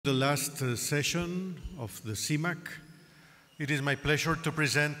The last session of the CIMAC. It is my pleasure to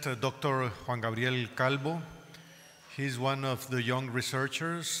present Dr. Juan Gabriel Calvo. He's one of the young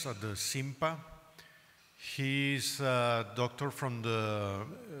researchers at the CIMPA. He's a doctor from the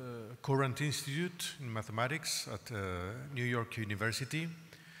Courant Institute in Mathematics at New York University,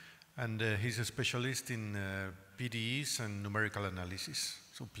 and he's a specialist in PDEs and numerical analysis.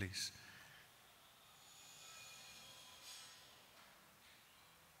 So please.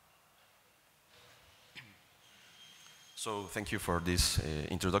 So thank you for this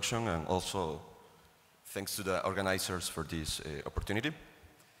introduction, and also thanks to the organizers for this opportunity.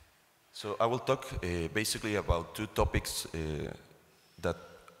 So I will talk basically about two topics that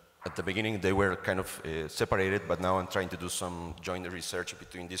at the beginning they were kind of separated, but now I'm trying to do some joint research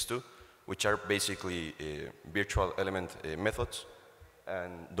between these two, which are basically virtual element methods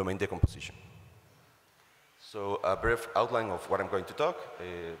and domain decomposition. So a brief outline of what I'm going to talk.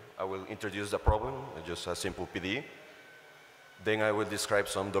 I will introduce the problem, just a simple PDE. Then I will describe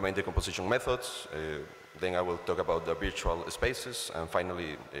some domain decomposition methods. Then I will talk about the virtual spaces, and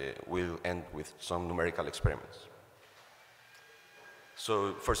finally we'll end with some numerical experiments.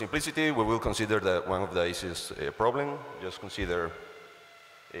 So for simplicity, we will consider one of the easiest problem. Just consider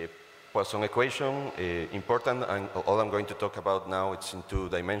a Poisson equation, important, and all I'm going to talk about now it's in 2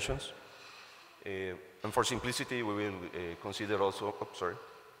 dimensions. And for simplicity, we will consider also,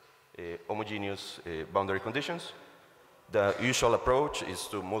 homogeneous boundary conditions. The usual approach is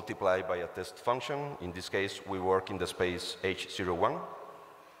to multiply by a test function. In this case, we work in the space H01,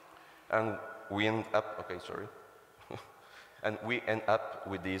 and we end up, and we end up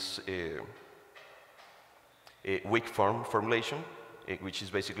with this weak form formulation, which is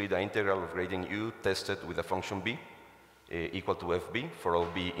basically the integral of gradient u tested with a function b equal to fb for all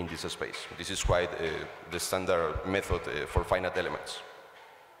b in this space. This is quite the standard method for finite elements.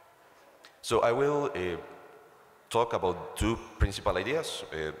 So I will talk about 2 principal ideas.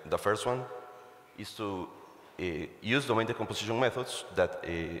 The first one is to use domain decomposition methods that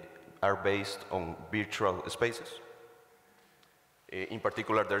are based on virtual spaces. In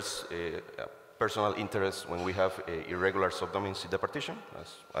particular, there's a personal interest when we have irregular subdomains in the partition,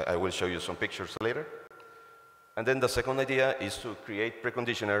 as I will show you some pictures later. And then the second idea is to create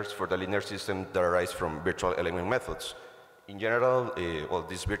preconditioners for the linear system that arise from virtual element methods. In general, well,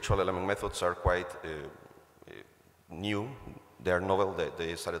 these virtual element methods are quite new. They are novel.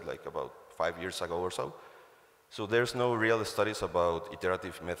 They started like about 5 years ago or so. So there's no real studies about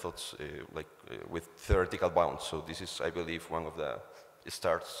iterative methods with theoretical bounds. So this is, I believe, one of the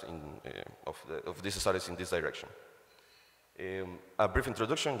starts of these studies in this direction. A brief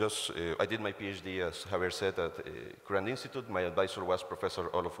introduction. I did my PhD, as Javier said, at Courant Institute. My advisor was Professor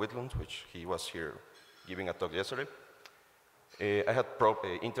Olof Whitland, which he was here giving a talk yesterday. I had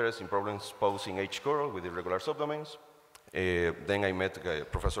interest in problems posing H-curl with irregular subdomains. Then I met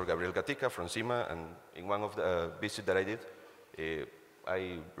Professor Gabriel Gatica from CIMA, and in one of the visits that I did,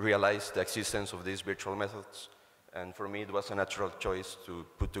 I realized the existence of these virtual methods, and for me it was a natural choice to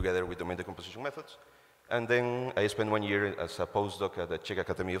put together with domain decomposition methods. And then I spent 1 year as a postdoc at the Czech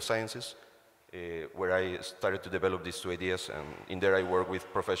Academy of Sciences, where I started to develop these 2 ideas, and in there I worked with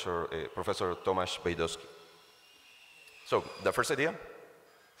Professor Tomasz Bejdowski. So the first idea,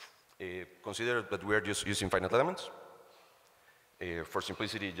 consider that we are just using finite elements. For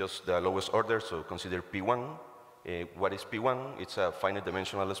simplicity, just the lowest order, so consider P1. What is P1? It's a finite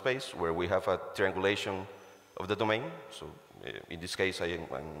dimensional space where we have a triangulation of the domain. So in this case,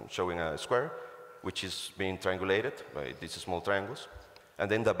 I'm showing a square, which is being triangulated by these small triangles. And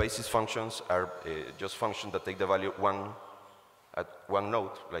then the basis functions are just functions that take the value 1 at one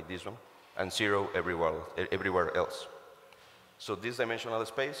node, like this one, and 0 everywhere else. So this dimensional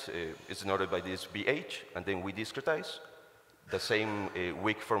space is denoted by this BH, and then we discretize the same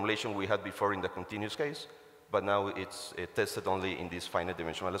weak formulation we had before in the continuous case, but now it's tested only in this finite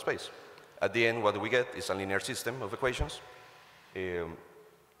dimensional space. At the end, what we get is a linear system of equations,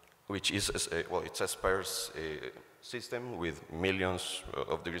 which is, it's a sparse system with millions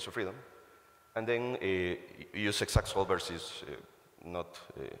of degrees of freedom. And then use exact solvers is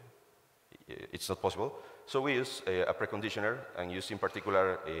it's not possible. So we use a preconditioner, and use in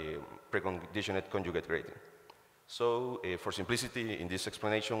particular a preconditioned conjugate gradient. So for simplicity in this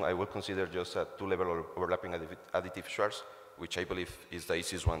explanation, I will consider just a 2-level overlapping additive Schwarz, which I believe is the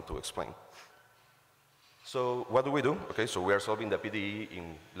easiest one to explain. So what do we do? Okay, so we are solving the PDE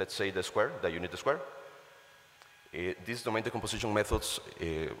in, let's say, the square, the unit square. These domain decomposition methods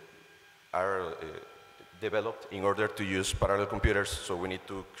are developed in order to use parallel computers, so we need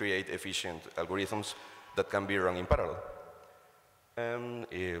to create efficient algorithms that can be run in parallel. And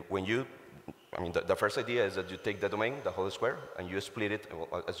the first idea is that you take the domain, the whole square, and you split it.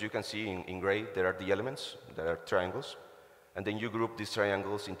 Well, as you can see in gray, there are the elements, there are triangles, and then you group these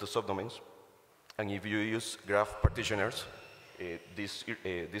triangles into subdomains. And if you use graph partitioners, these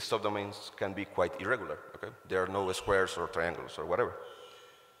subdomains can be quite irregular. Okay? There are no squares or triangles or whatever.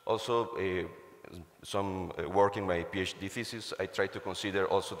 Also, some work in my PhD thesis, I tried to consider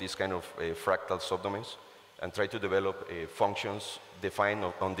also these kind of fractal subdomains and try to develop functions defined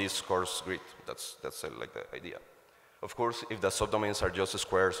on this coarse grid. That's like the idea. Of course, if the subdomains are just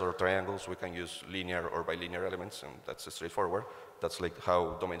squares or triangles, we can use linear or bilinear elements, and that's straightforward. That's like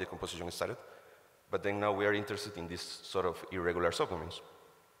how domain decomposition started. But then now we are interested in this sort of irregular subdomains.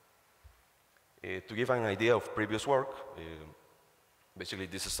 To give an idea of previous work, basically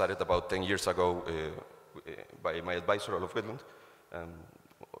this started about 10 years ago by my advisor, Olaf Wedlund,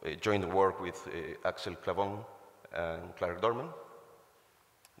 joined work with Axel Clavon and Clark Dorman.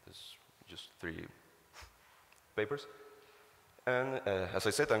 There's just 3 papers. And as I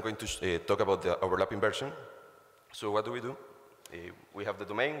said, I'm going to talk about the overlapping version. So what do? We have the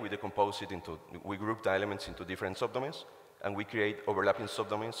domain, we decompose it into, we group the elements into different subdomains, and we create overlapping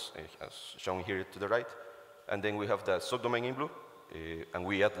subdomains, as shown here to the right. And then we have the subdomain in blue, and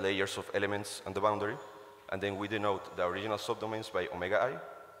we add layers of elements on the boundary, and then we denote the original subdomains by omega I,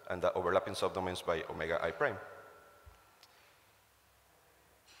 and the overlapping subdomains by omega I prime.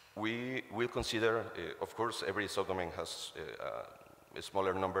 We will consider, of course, every subdomain has a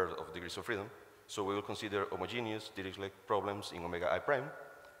smaller number of degrees of freedom, so we will consider homogeneous Dirichlet problems in omega I prime,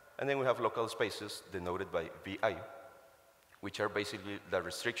 and then we have local spaces denoted by Vi, which are basically the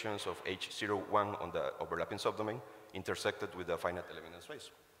restrictions of H01 on the overlapping subdomain intersected with the finite element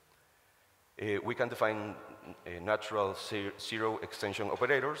space. We can define natural zero extension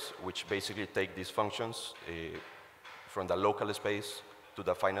operators, which basically take these functions from the local space to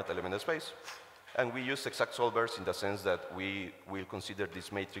the finite element space. And we use exact solvers in the sense that we will consider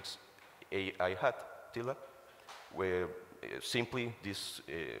this matrix AI hat tilde, where simply this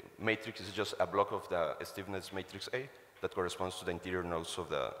matrix is just a block of the stiffness matrix A that corresponds to the interior nodes of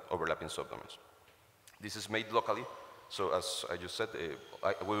the overlapping subdomains. This is made locally, so as I just said,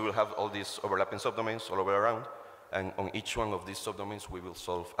 we will have all these overlapping subdomains all over around, and on each one of these subdomains we will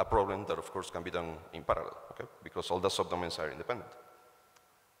solve a problem that of course can be done in parallel, okay? Because all the subdomains are independent.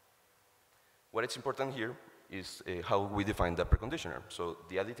 What is important here is how we define the preconditioner. So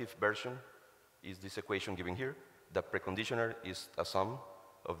the additive version is this equation given here. The preconditioner is a sum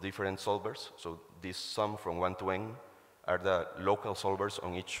of different solvers. So this sum from 1 to n are the local solvers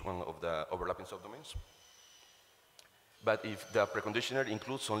on each one of the overlapping subdomains. But if the preconditioner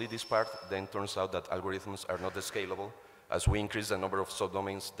includes only this part, then it turns out that algorithms are not scalable. As we increase the number of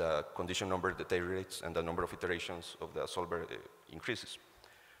subdomains, the condition number deteriorates and the number of iterations of the solver increases.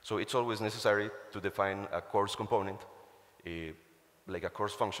 So it's always necessary to define a coarse component, like a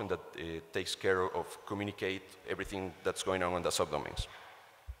coarse function that takes care of communicate everything that's going on the subdomains.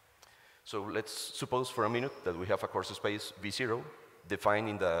 So let's suppose for a minute that we have a coarse space V0 defined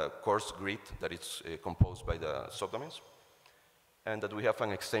in the coarse grid that is composed by the subdomains, and that we have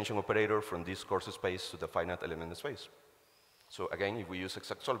an extension operator from this coarse space to the finite element space. So again, if we use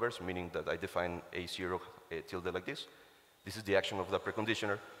exact solvers, meaning that I define A0 tilde like this is the action of the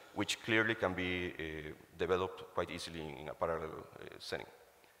preconditioner, which clearly can be developed quite easily in a parallel setting.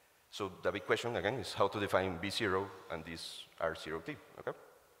 So the big question, again, is how to define B0 and this R0T, okay?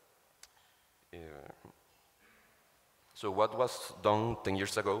 So what was done 10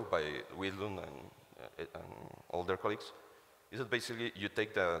 years ago by Wedlund and all their colleagues is that basically you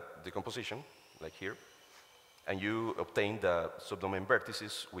take the decomposition, like here, and you obtain the subdomain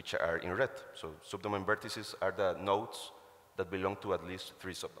vertices, which are in red. So subdomain vertices are the nodes that belong to at least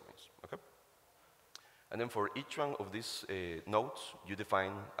 3 subdomains, okay? And then for each one of these nodes, you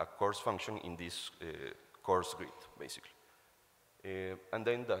define a coarse function in this coarse grid, basically. And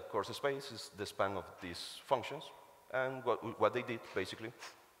then the coarse space is the span of these functions. And what they did, basically,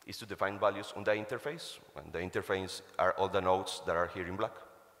 is to define values on the interface. And the interface are all the nodes that are here in black.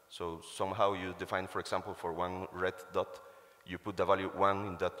 So somehow you define, for example, for one red dot, you put the value 1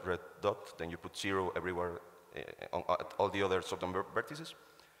 in that red dot, then you put 0 everywhere on all the other subdomain vertices.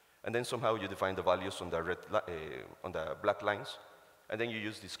 And then somehow you define the values on the on the black lines, and then you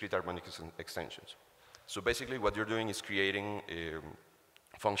use discrete harmonic extensions. So basically what you're doing is creating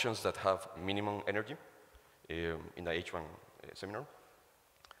functions that have minimum energy in the H1 seminar.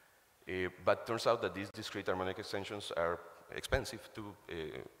 But turns out that these discrete harmonic extensions are expensive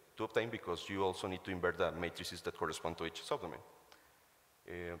to obtain because you also need to invert the matrices that correspond to each subdomain.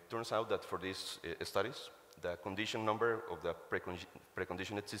 Turns out that for these studies, the condition number of the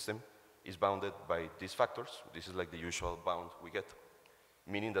preconditioned system is bounded by these factors. This is like the usual bound we get,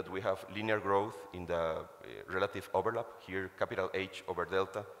 meaning that we have linear growth in the relative overlap. Here, capital H over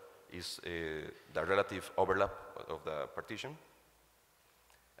delta is the relative overlap of the partition.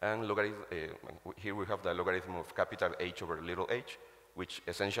 And here we have the logarithm of capital H over little h, which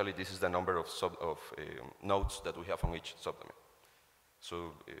essentially this is the number of nodes that we have on each subdomain.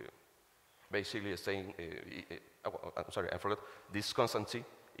 So basically saying, I'm sorry, I forgot, this constancy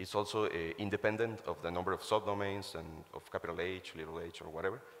is also independent of the number of subdomains and of capital H, little h, or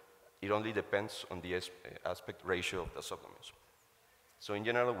whatever. It only depends on the aspect ratio of the subdomains. So in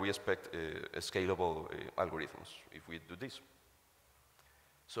general, we expect scalable algorithms if we do this.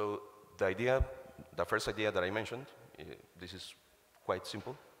 So the first idea that I mentioned, this is quite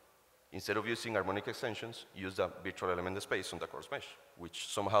simple. Instead of using harmonic extensions, use the virtual element space on the coarse mesh, which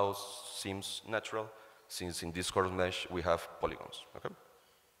somehow seems natural, since in this coarse mesh we have polygons. Okay?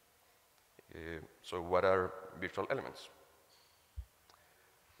 So what are virtual elements?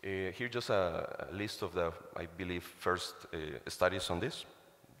 Here just a list of the, I believe, first studies on this.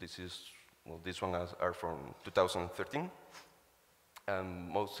 This one are from 2013. And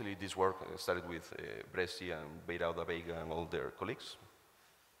mostly this work started with Bresci and Beirauda Veiga and all their colleagues.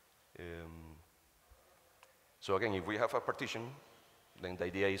 So again, if we have a partition, then the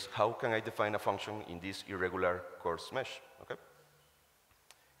idea is how can I define a function in this irregular coarse mesh? Okay?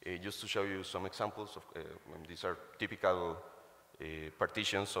 Just to show you some examples of these are typical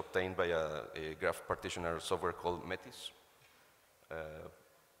partitions obtained by a graph partitioner software called Metis.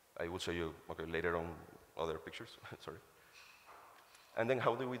 I will show you later on other pictures. Sorry. And then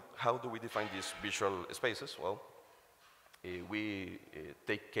how do we define these visual spaces? Well, we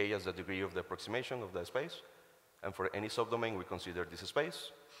take K as the degree of the approximation of the space, and for any subdomain we consider this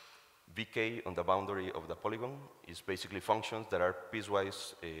space. Vk on the boundary of the polygon is basically functions that are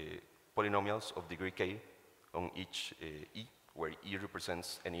piecewise polynomials of degree K on each E, where E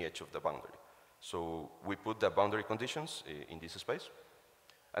represents any edge of the boundary. So we put the boundary conditions in this space,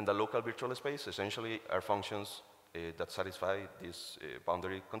 and the local virtual space essentially are functions that satisfy these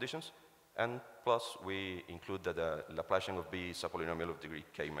boundary conditions, and plus we include that the Laplacian of B is a polynomial of degree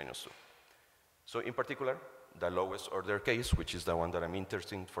K minus 2. So in particular, the lowest order case, which is the one that I'm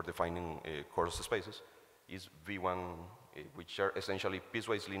interested in for defining coarse spaces, is V1, which are essentially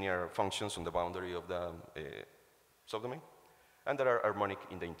piecewise linear functions on the boundary of the subdomain, and that are harmonic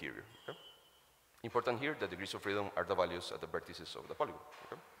in the interior. Okay? Important here, the degrees of freedom are the values at the vertices of the polygon.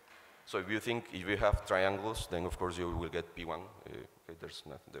 Okay? So if you have triangles, then of course you will get P1. Okay, there's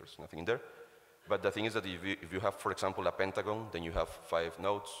nothing in there. But the thing is that if you have, for example, a pentagon, then you have 5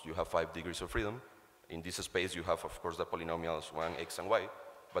 nodes, you have 5 degrees of freedom. In this space, you have, of course, the polynomials 1, x, and y.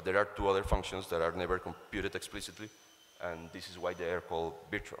 But there are 2 other functions that are never computed explicitly, and this is why they are called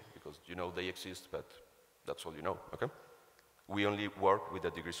virtual, because you know they exist, but that's all you know. Okay? We only work with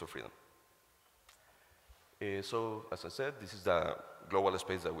the degrees of freedom. So, as I said, this is the global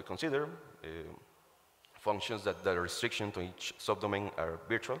space that we consider. Functions that the restriction to each subdomain are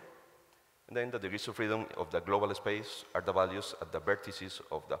virtual. And then the degrees of freedom of the global space are the values at the vertices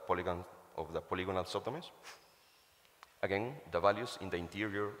of the polygonal subdomains. Again, the values in the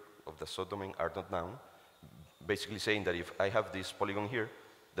interior of the subdomain are not known, basically saying that if I have this polygon here,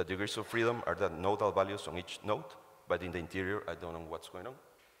 the degrees of freedom are the nodal values on each node, but in the interior, I don't know what's going on.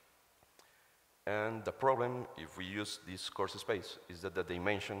 And the problem, if we use this coarse space, is that the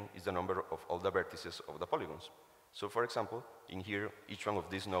dimension is the number of all the vertices of the polygons. So for example, in here, each one of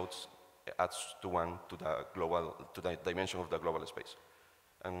these nodes adds to 1 to the dimension of the global space.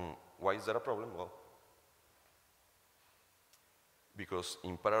 And why is that a problem? Well, because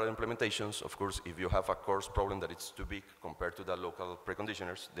in parallel implementations, of course, if you have a coarse problem that it's too big compared to the local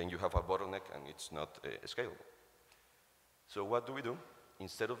preconditioners, then you have a bottleneck and it's not scalable. So what do we do?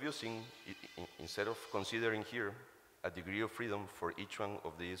 Instead of considering here a degree of freedom for each one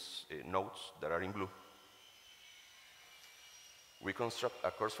of these nodes that are in blue, we construct a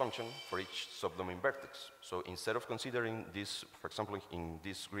coarse function for each subdomain vertex. So instead of considering this, for example, in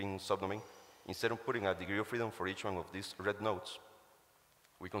this green subdomain, instead of putting a degree of freedom for each one of these red nodes,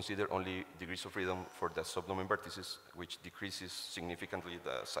 we consider only degrees of freedom for the subdomain vertices, which decreases significantly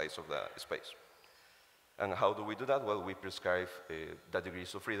the size of the space. And how do we do that? Well, we prescribe the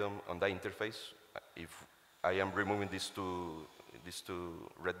degrees of freedom on the interface. If I am removing these two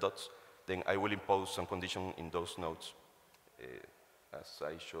red dots, then I will impose some condition in those nodes, as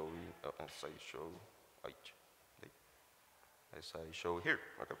I show here.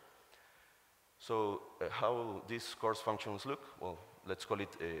 Okay. So how these coarse functions look? Well, let's call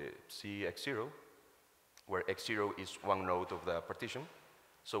it Cx0. where x0 is one node of the partition.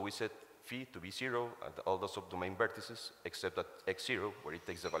 So we set phi to be 0 at all the subdomain vertices, except at x0, where it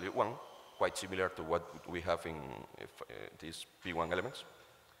takes the value 1, quite similar to what we have in these P1 elements.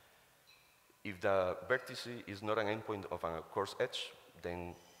 If the vertex is not an endpoint of a coarse edge,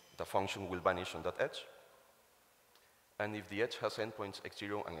 then the function will vanish on that edge. And if the edge has endpoints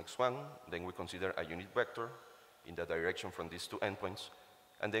x0 and x1, then we consider a unit vector in the direction from these two endpoints.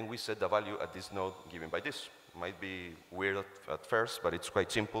 And then we set the value at this node given by this. Might be weird at first, but it's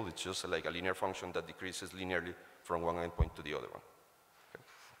quite simple. It's just like a linear function that decreases linearly from one endpoint to the other one. Okay.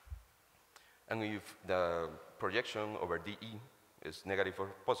 And if the projection over dE is negative or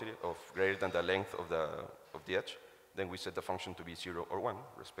positive, of greater than the length of the edge, then we set the function to be 0 or 1,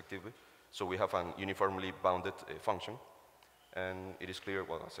 respectively. So we have an uniformly bounded function. And it is clear,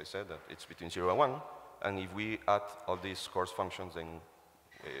 well, as I said, that it's between 0 and 1. And if we add all these coarse functions, then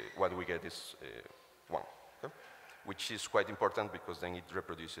what we get is 1, okay? Which is quite important because then it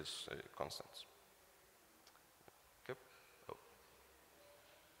reproduces constants. Okay. Oh.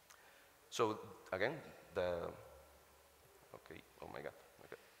 So again, okay, oh my God,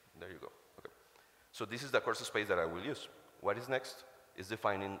 okay, there you go. Okay. So this is the coarse space that I will use. What is next is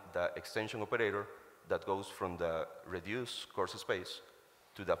defining the extension operator that goes from the reduced coarse space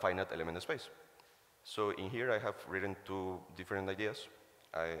to the finite element space. So in here I have written two different ideas.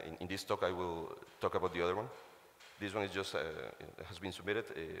 In this talk I will talk about the other one. This one is just has been submitted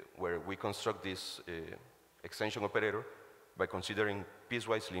where we construct this extension operator by considering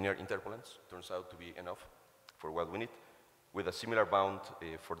piecewise linear interpolants. Turns out to be enough for what we need, with a similar bound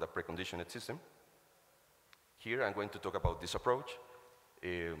for the preconditioned system. Here I'm going to talk about this approach,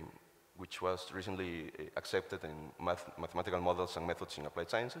 which was recently accepted in mathematical models and methods in applied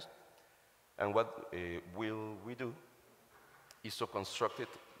sciences. And what will we do is to construct it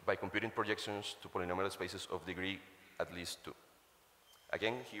by computing projections to polynomial spaces of degree at least 2.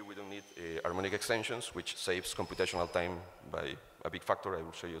 Again, here we don't need harmonic extensions, which saves computational time by a big factor. I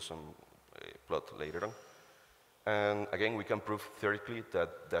will show you some plot later on. And again, we can prove theoretically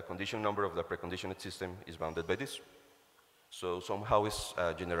that the condition number of the preconditioned system is bounded by this. So somehow it's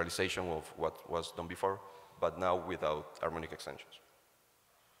a generalization of what was done before, but now without harmonic extensions.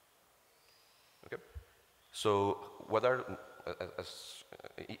 Okay. So what are,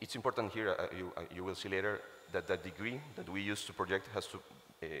 it's important here, you will see later, that the degree that we use to project has to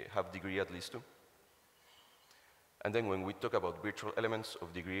have degree at least 2. And then when we talk about virtual elements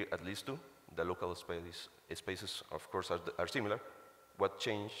of degree at least 2, the local spaces, of course, are similar. What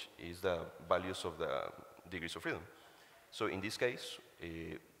changed is the values of the degrees of freedom. So in this case,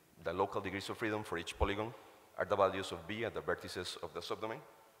 the local degrees of freedom for each polygon are the values of B at the vertices of the subdomain,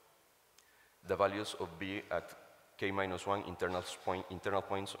 the values of B at k-1 internal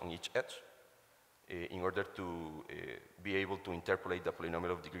points on each edge, in order to be able to interpolate the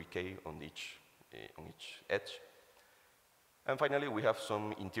polynomial of degree k on each edge. And finally, we have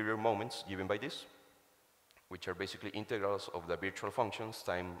some interior moments given by this, which are basically integrals of the virtual functions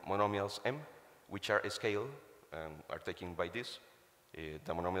times monomials m, which are scaled and are taken by this.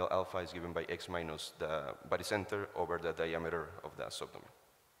 The monomial alpha is given by x minus the barycenter over the diameter of the subdomain.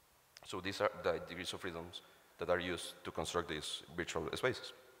 So these are the degrees of freedoms that are used to construct these virtual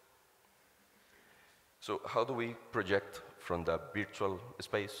spaces. So how do we project from the virtual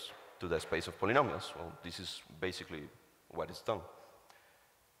space to the space of polynomials? Well, this is basically what is done.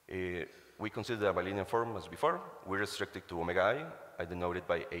 We consider the bilinear form as before. We restrict it to omega I denoted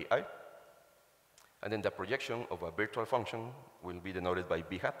by ai. And then the projection of a virtual function will be denoted by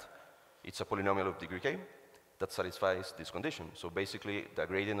b hat. It's a polynomial of degree k that satisfies this condition. So basically, the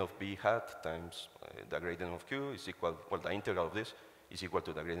gradient of b hat times the gradient of q is equal, well, the integral of this is equal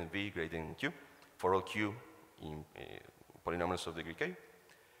to the gradient v gradient q for all q in polynomials of degree k.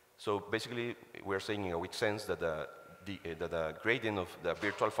 So basically, we're saying in a weak sense that the gradient of the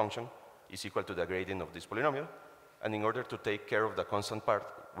virtual function is equal to the gradient of this polynomial. And in order to take care of the constant part,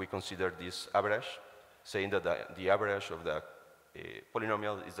 we consider this average, saying that the average of the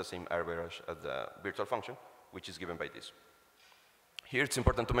polynomial is the same average as the virtual function, which is given by this. Here it's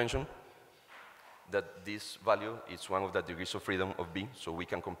important to mention that this value is one of the degrees of freedom of B, so we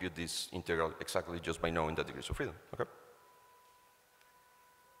can compute this integral exactly just by knowing the degrees of freedom. Okay?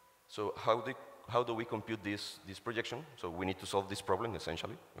 So how do we compute this projection? So we need to solve this problem,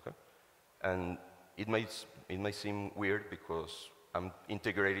 essentially. Okay? And it might seem weird because I'm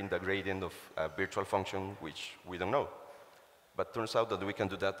integrating the gradient of a virtual function which we don't know. But turns out that we can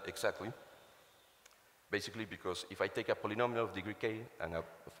do that exactly. Basically because if I take a polynomial of degree k and a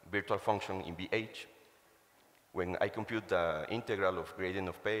virtual function in BH, when I compute the integral of gradient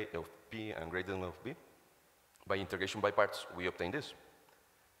of P and gradient of B, By integration by parts, we obtain this.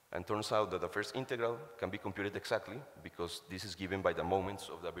 And turns out that the first integral can be computed exactly because this is given by the moments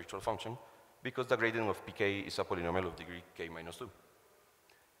of the virtual function, because the gradient of pk is a polynomial of degree k minus 2.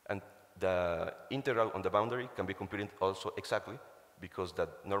 And the integral on the boundary can be computed also exactly because the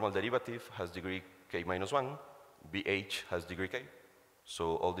normal derivative has degree k minus 1, bh has degree k.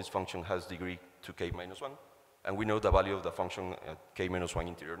 So all this function has degree 2k minus 1, and we know the value of the function at k minus 1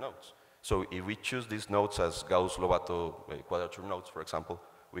 interior nodes. So if we choose these nodes as Gauss-Lobato quadrature nodes, for example,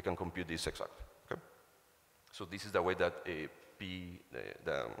 we can compute this exactly. Okay? So this is the way that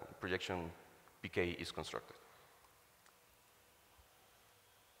the projection pk is constructed.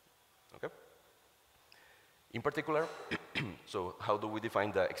 Okay? In particular, so how do we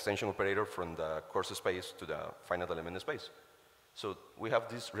define the extension operator from the coarse space to the finite element space? So we have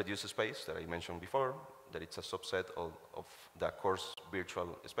this reduced space that I mentioned before, that it's a subset of the coarse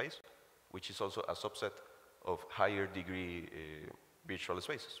virtual space, which is also a subset of higher degree virtual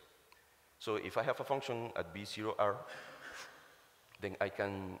spaces. So if I have a function at B0R, then I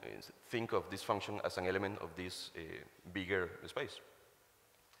can think of this function as an element of this bigger space.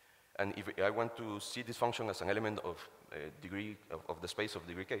 And if I want to see this function as an element of degree of the space of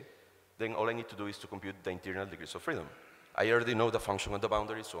degree k, then all I need to do is to compute the internal degrees of freedom. I already know the function on the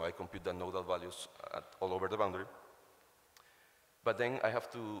boundary, so I compute the nodal values all over the boundary. But then I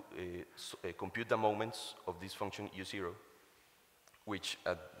have to compute the moments of this function u0, which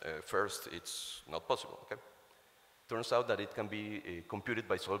at first it's not possible. Okay? Turns out that it can be computed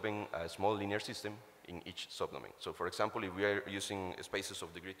by solving a small linear system in each subdomain. So for example, if we are using spaces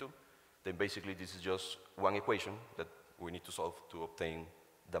of degree 2, then basically this is just one equation that we need to solve to obtain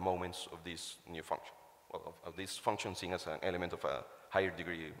the moments of this new function, of this function seen as an element of a higher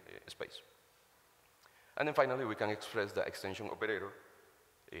degree space. And then finally, we can express the extension operator,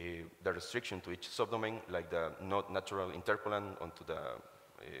 the restriction to each subdomain, like the natural interpolant onto the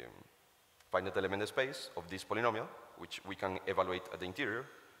finite element space of this polynomial, which we can evaluate at the interior.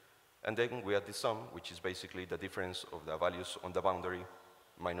 And then we add the sum, which is basically the difference of the values on the boundary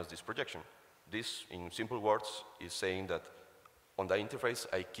minus this projection. This, in simple words, is saying that on the interface,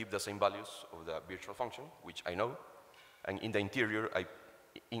 I keep the same values of the virtual function, which I know, and in the interior, I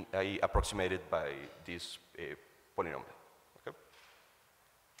approximate it by this polynomial. Okay?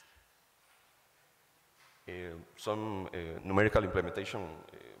 Some numerical implementation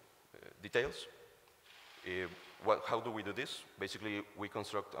details. How do we do this? Basically, we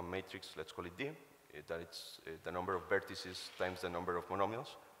construct a matrix, let's call it D, that it's the number of vertices times the number of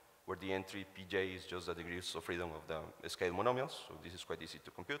monomials, where the entry pj is just the degrees of freedom of the scale monomials, so this is quite easy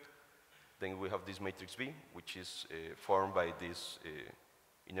to compute. Then we have this matrix B, which is formed by these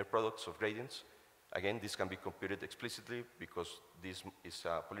inner products of gradients. Again, this can be computed explicitly because this is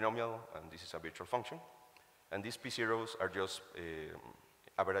a polynomial and this is a virtual function. And these p0s are just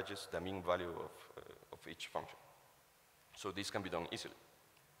averages, the mean value of each function. So this can be done easily.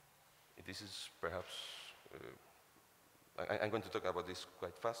 This is perhaps, I'm going to talk about this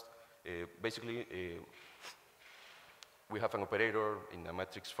quite fast. Basically, we have an operator in a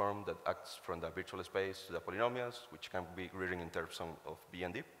matrix form that acts from the virtual space to the polynomials, which can be written in terms of B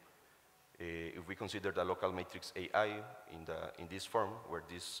and D. If we consider the local matrix AI in this form, where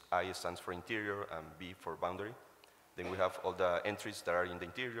this I stands for interior and B for boundary, then we have all the entries that are in the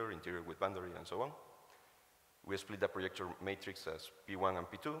interior with boundary, and so on. We split the projector matrix as P1 and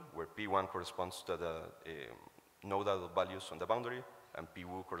P2, where P1 corresponds to the nodal values on the boundary, and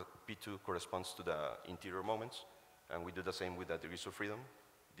P2 corresponds to the interior moments. And we do the same with the degrees of freedom,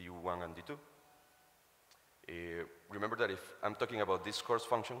 D1 and D2. Remember that if I'm talking about this coarse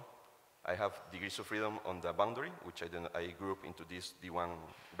function, I have degrees of freedom on the boundary, which I group into this D1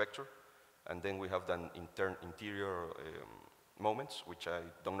 vector. And then we have the interior moments, which I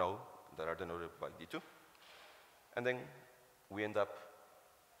don't know, that are denoted by D2. And then we end up,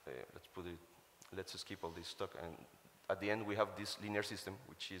 let's skip all this talk. And at the end, we have this linear system,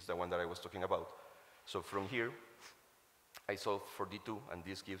 which is the one that I was talking about. So from here, I solve for D2, and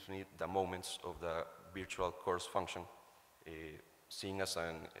this gives me the moments of the virtual coarse function, seen as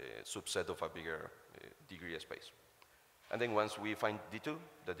a subset of a bigger degree space. And then once we find D2,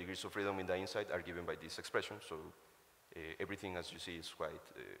 the degrees of freedom in the inside are given by this expression. So everything, as you see, is quite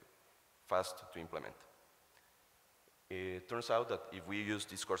fast to implement. It turns out that if we use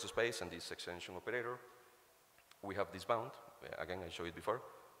this coarse space and this extension operator, we have this bound. Again, I showed it before.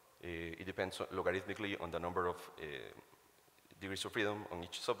 It depends logarithmically on the number of degrees of freedom on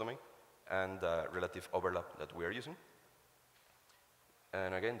each subdomain and the relative overlap that we are using.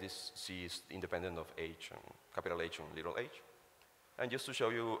 And again, this C is independent of H and capital H and little h. And just to show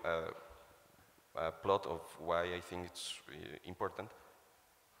you plot of why I think it's important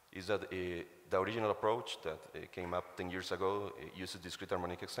is that the original approach that came up 10 years ago uses discrete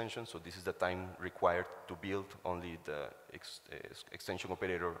harmonic extension, so this is the time required to build only the extension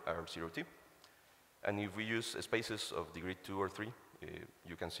operator R0T. And if we use spaces of degree 2 or 3,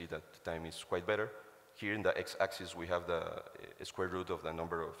 you can see that the time is quite better. Here in the x-axis we have the square root of the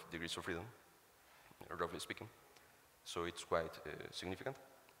number of degrees of freedom, roughly speaking. So it's quite significant.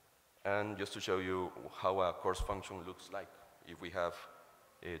 And just to show you how a coarse function looks like, if we have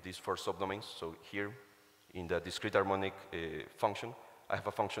these 4 subdomains, so here in the discrete harmonic function, I have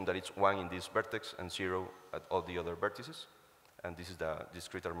a function that is 1 in this vertex and 0 at all the other vertices. And this is the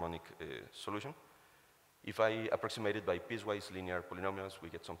discrete harmonic solution. If I approximate it by piecewise linear polynomials, we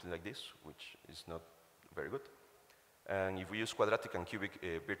get something like this, which is not very good. And if we use quadratic and cubic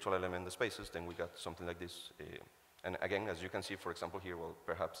virtual element spaces, then we got something like this. And again, as you can see, for example, here, well,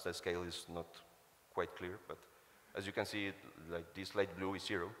 perhaps the scale is not quite clear, but as you can see, like this light blue is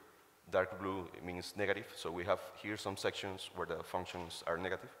 0, dark blue means negative, so we have here some sections where the functions are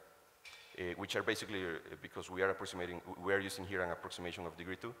negative, which are basically because we are using here an approximation of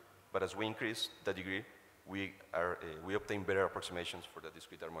degree 2, but as we increase the degree, we obtain better approximations for the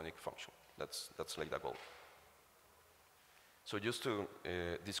discrete harmonic function. That's like the goal. So just to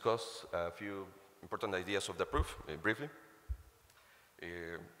discuss a few important ideas of the proof, briefly.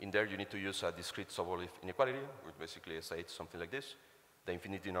 In there, you need to use a discrete subvolume inequality, which basically states something like this. The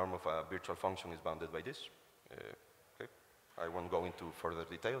infinity norm of a virtual function is bounded by this. Okay. I won't go into further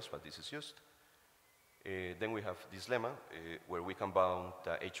details, but this is used. Then we have this lemma, where we can bound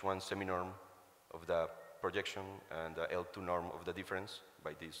the H1 semi-norm of the projection and the L2 norm of the difference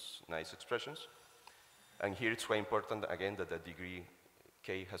by these nice expressions. And here it's quite important, again, that the degree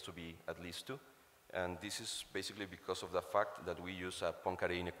k has to be at least 2. And this is basically because of the fact that we use a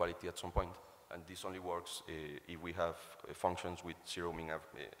Poincare inequality at some point. And this only works if we have functions with zero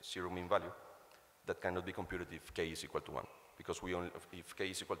mean value that cannot be computed if k is equal to 1. Because if k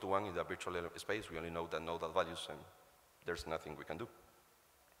is equal to 1 in the virtual space, we only know the nodal values, and there's nothing we can do.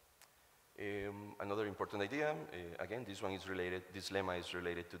 Another important idea, again, this lemma is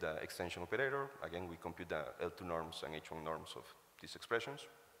related to the extension operator. Again, we compute the L2 norms and H1 norms of these expressions.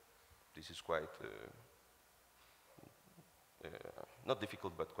 This is quite, not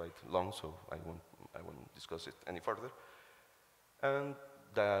difficult, but quite long, so I won't discuss it any further. And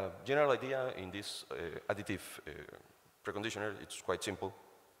the general idea in this additive preconditioner, it's quite simple.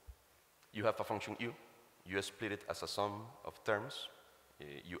 You have a function u, you split it as a sum of terms,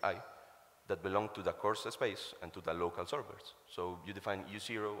 ui, that belong to the coarse space and to the local solvers. So you define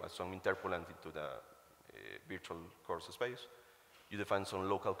u0 as some interpolant into the virtual coarse space. You define some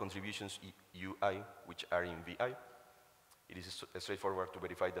local contributions, ui, which are in vi. It is straightforward to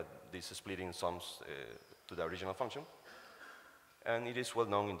verify that this splitting sums to the original function. And it is well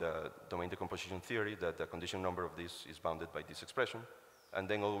known in the domain decomposition theory that the condition number of this is bounded by this expression. And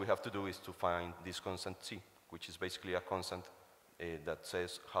then all we have to do is to find this constant c, which is basically a constant that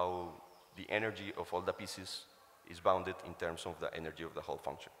says how the energy of all the pieces is bounded in terms of the energy of the whole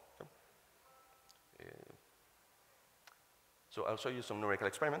function. Okay? So I'll show you some numerical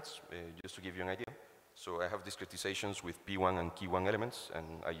experiments, just to give you an idea. So I have discretizations with P1 and Q1 elements, and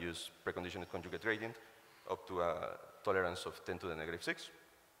I use preconditioned conjugate gradient up to a tolerance of 10 to the negative 6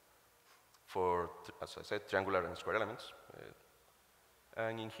 for, as I said, triangular and square elements.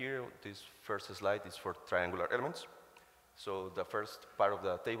 And in here, this first slide is for triangular elements. So the first part of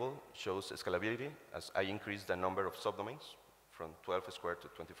the table shows scalability as I increase the number of subdomains from 12 squared to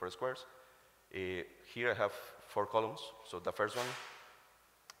 24 squares. Here I have 4 columns. So the first one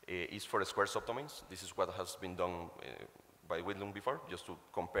is for square subdomains. This is what has been done by Whitlam before, just to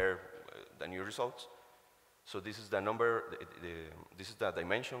compare the new results. So this is the number, this is the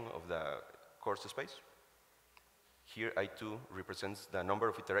dimension of the coarse space. Here I2 represents the number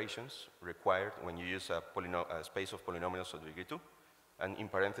of iterations required when you use a space of polynomials of degree 2. And in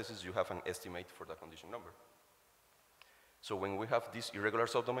parentheses, you have an estimate for the condition number. So when we have these irregular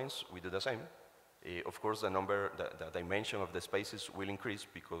subdomains, we do the same. Of course, the dimension of the spaces will increase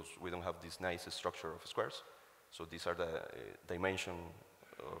because we don't have this nice structure of squares. So these are the dimension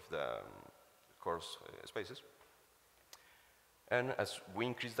of the coarse spaces. And as we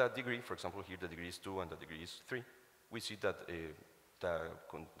increase that degree, for example, here the degree is 2 and the degree is 3, we see that the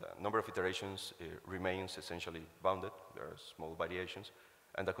number of iterations remains essentially bounded. There are small variations.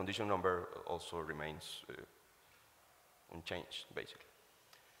 And the condition number also remains unchanged, basically.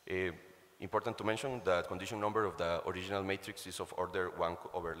 Important to mention that condition number of the original matrix is of order 1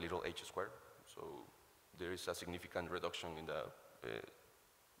 over little h squared. So there is a significant reduction in the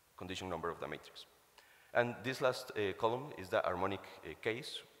condition number of the matrix. And this last column is the harmonic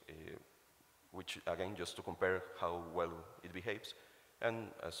case, which again, just to compare how well it behaves. And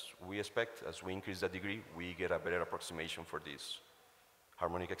as we expect, as we increase the degree, we get a better approximation for these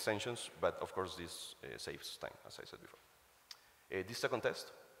harmonic extensions, but of course this saves time, as I said before. This second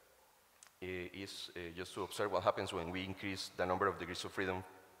test is just to observe what happens when we increase the number of degrees of freedom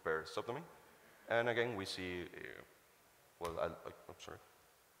per subdomain. And again, we see,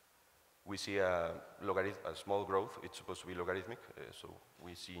 we see a small growth. It's supposed to be logarithmic, so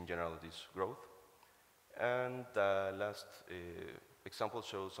we see in general this growth. And the last example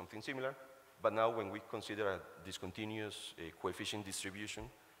shows something similar, but now when we consider a discontinuous coefficient distribution,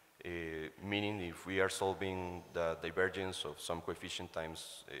 meaning if we are solving the divergence of some coefficient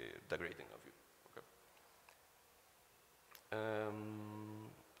times the gradient of u. Okay.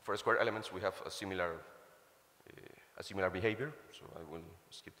 For square elements, we have a similar behavior, so I will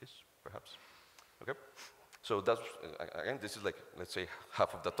skip this, perhaps. Okay. So that's, again, this is like, let's say,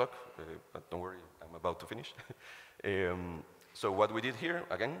 half of the talk, but don't worry, I'm about to finish. So what we did here,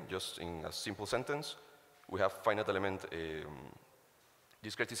 again, just in a simple sentence, we have finite element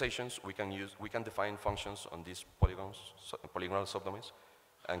discretizations. We can define functions on these polygonal subdomains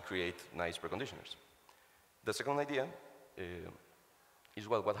and create nice preconditioners. The second idea is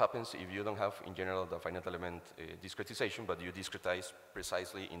what happens if you don't have, in general, the finite element discretization, but you discretize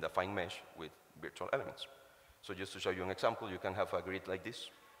precisely in the fine mesh with virtual elements. So just to show you an example, you can have a grid like this,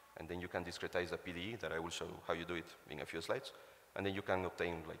 and then you can discretize the PDE that I will show how you do it in a few slides, and then you can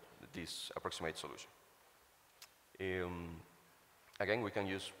obtain like this approximate solution. Again, we can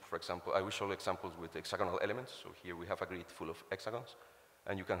use, for example, I will show examples with hexagonal elements. So here we have a grid full of hexagons,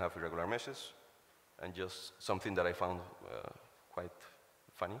 and you can have irregular meshes. And just something that I found quite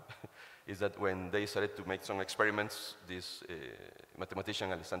funny is that when they started to make some experiments, this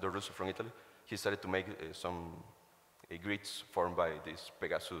mathematician Alessandro Russo from Italy, he started to make some grids formed by this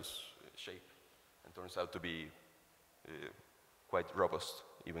Pegasus shape, and turns out to be quite robust,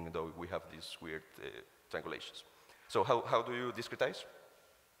 even though we have these weird triangulations. So how do you discretize?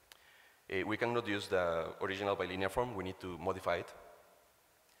 We cannot use the original bilinear form. We need to modify it.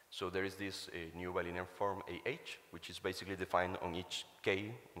 So there is this new bilinear form AH, which is basically defined on each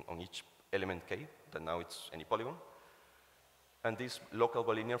K, on each element K, that now it's any polygon. And this local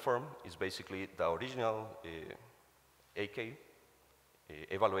bilinear form is basically the original AK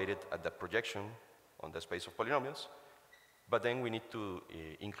evaluated at the projection on the space of polynomials. But then we need to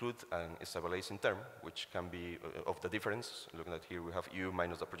include an stabilizing term, which can be of the difference. Looking at here, we have U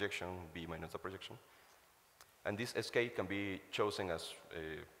minus the projection, B minus the projection. And this SK can be chosen as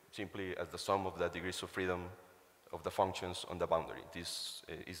simply as the sum of the degrees of freedom of the functions on the boundary. This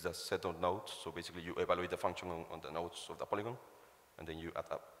is the set of nodes, so basically you evaluate the function on the nodes of the polygon, and then you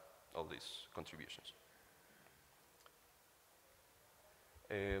add up all these contributions.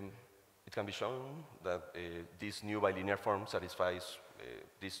 It can be shown that this new bilinear form satisfies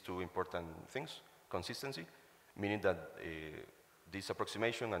these two important things: consistency, meaning that this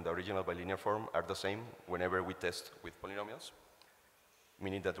approximation and the original bilinear form are the same whenever we test with polynomials,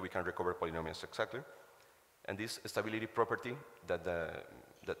 meaning that we can recover polynomials exactly. And this stability property that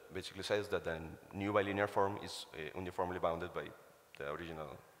basically says that the new bilinear form is uniformly bounded by the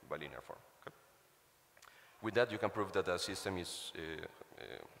original bilinear form. Okay? With that, you can prove that the system is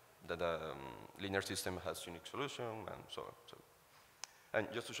that the linear system has unique solution, and so on. And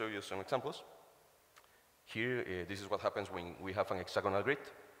just to show you some examples, here this is what happens when we have an hexagonal grid.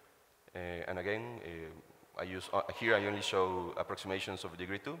 And again, here I only show approximations of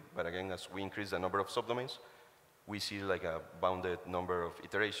degree 2, but again, as we increase the number of subdomains, we see like a bounded number of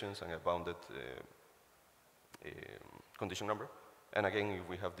iterations and a bounded condition number. And again, if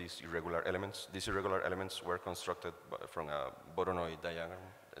we have these irregular elements were constructed from a Voronoi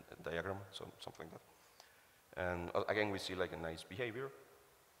diagram, so something like that. And again, we see like a nice behavior.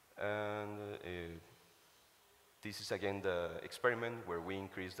 And this is again the experiment where we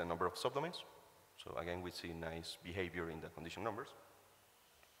increase the number of subdomains. So again, we see nice behavior in the condition numbers.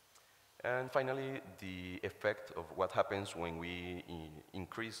 And finally, the effect of what happens when we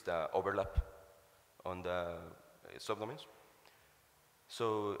increase the overlap on the subdomains.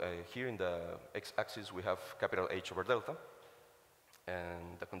 So here in the x-axis, we have capital H over delta,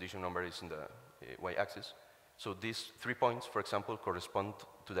 and the condition number is in the y-axis. So these 3 points, for example, correspond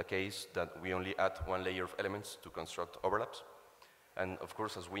to the case that we only add one layer of elements to construct overlaps. And of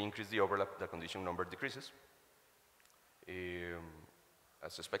course, as we increase the overlap, the condition number decreases.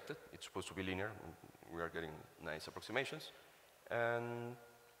 As expected, it's supposed to be linear. We are getting nice approximations. And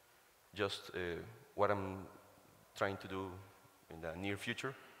just what I'm trying to do in the near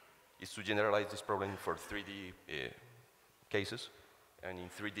future is to generalize this problem for 3D cases. And in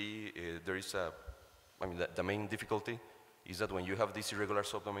 3D, there is the main difficulty is that when you have these irregular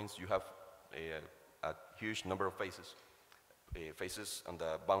subdomains, you have a huge number of faces. Faces on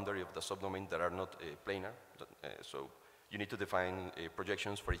the boundary of the subdomain that are not planar. So you need to define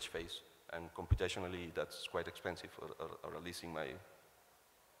projections for each face. And computationally, that's quite expensive, or at least in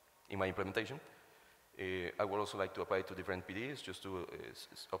my implementation. I would also like to apply to different PDEs just to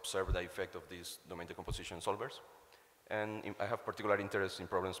observe the effect of these domain decomposition solvers. And I have particular interest in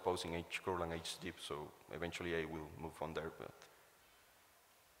problems posing H-curl and H-dip, so eventually I will move on there.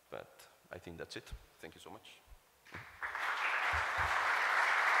 But I think that's it. Thank you so much.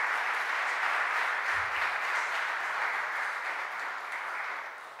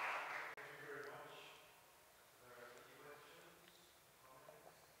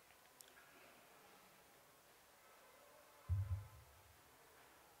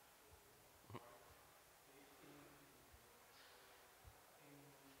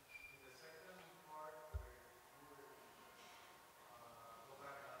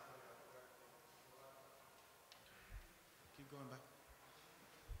 Keep going back.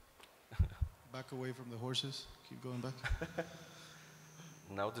 Back away from the horses. Keep going back.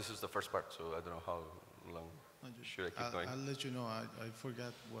 Now this is the first part, so I don't know how long should I keep going. I'll let you know. I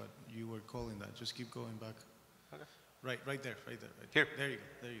forgot what you were calling that. Just keep going back. Okay. Right there. Here? There you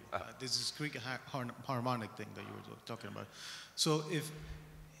go. This is Greek harmonic thing that you were talking about. So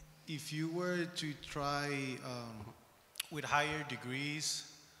if you were to try with higher degrees,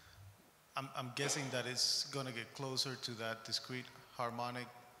 I'm guessing that it's going to get closer to that discrete harmonic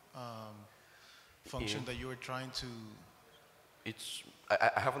function that you were trying to...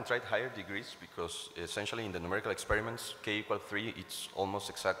 I haven't tried higher degrees because essentially in the numerical experiments, k equal 3, it's almost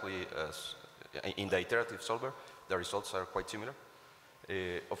exactly as in the iterative solver. The results are quite similar.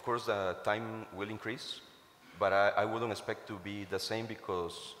 Of course, the time will increase, but I wouldn't expect to be the same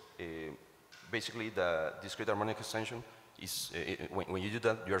because basically the discrete harmonic extension is, when you do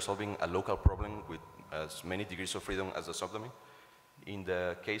that, you are solving a local problem with as many degrees of freedom as the subdomain. In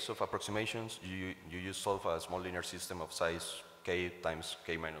the case of approximations, you just solve a small linear system of size k times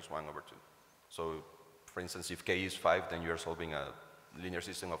k minus 1 over 2. So, for instance, if k is 5, then you are solving a linear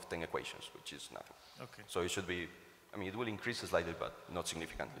system of 10 equations, which is nothing. Okay. So it should be, I mean, it will increase slightly, but not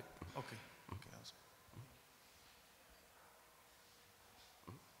significantly. Okay. Okay. Awesome.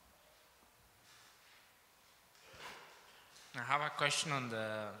 I have a question on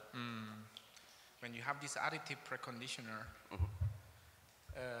the, when you have this additive preconditioner,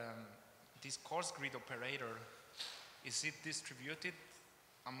 this coarse grid operator, is it distributed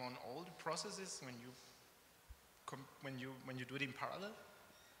among all the processes when you do it in parallel?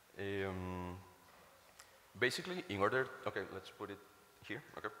 Basically, in order, okay, let's put it here,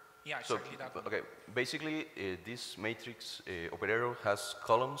 okay? Yeah, exactly that one. Okay, basically, this matrix operator has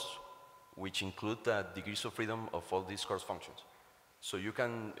columns which include the degrees of freedom of all these coarse functions. So you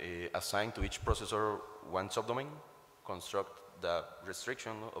can assign to each processor one subdomain, construct the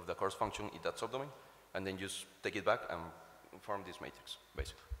restriction of the coarse function in that subdomain, and then just take it back and form this matrix,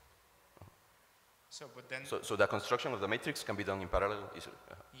 basically. So, but then... So the construction of the matrix can be done in parallel easily.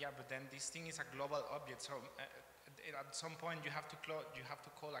 Yeah, but then this thing is a global object, so at some point you have to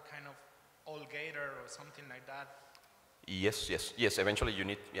call a kind of all-gator or something like that. Yes, eventually you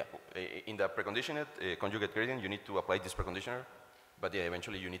need, in the preconditioned conjugate gradient, you need to apply this preconditioner, but yeah,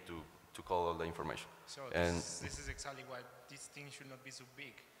 eventually you need to call all the information. So this is exactly why this thing should not be so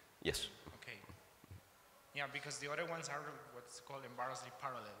big. Yes. Okay. Yeah, because the other ones are what's called embarrassingly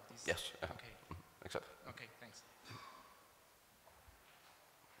parallel. Yes. Okay. Exactly. Okay, thanks.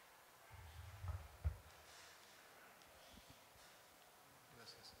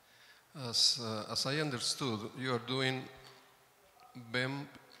 As I understood, you are doing BEM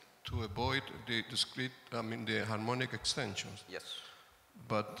to avoid the discrete, the harmonic extensions. Yes.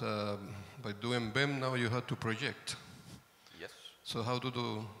 But by doing BEM now you have to project. Yes. So how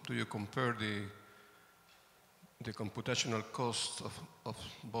do you compare the computational cost of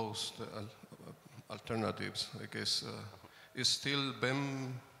both the alternatives? I guess is still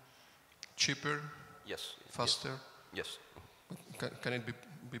BEM cheaper? Yes. Faster? Yes. Can it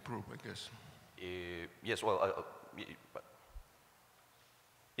be proved, I guess? Yes, well,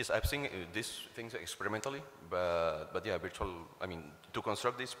 yes, I've seen these things experimentally, but yeah, to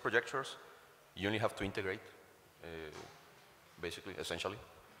construct these projectors, you only have to integrate, basically, essentially.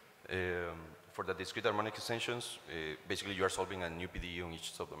 For the discrete harmonic extensions, basically you are solving a new PDE on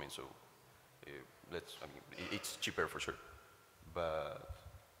each subdomain, so it's cheaper for sure.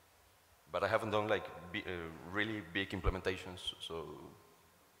 But I haven't done like really big implementations, so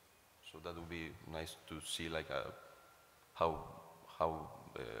So that would be nice to see like how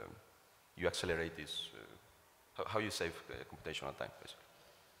you accelerate this, how you save computational time, basically.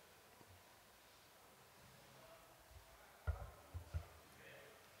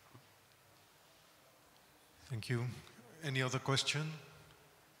 Thank you. Any other question?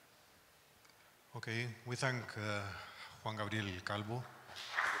 Okay, we thank Juan Gabriel Calvo.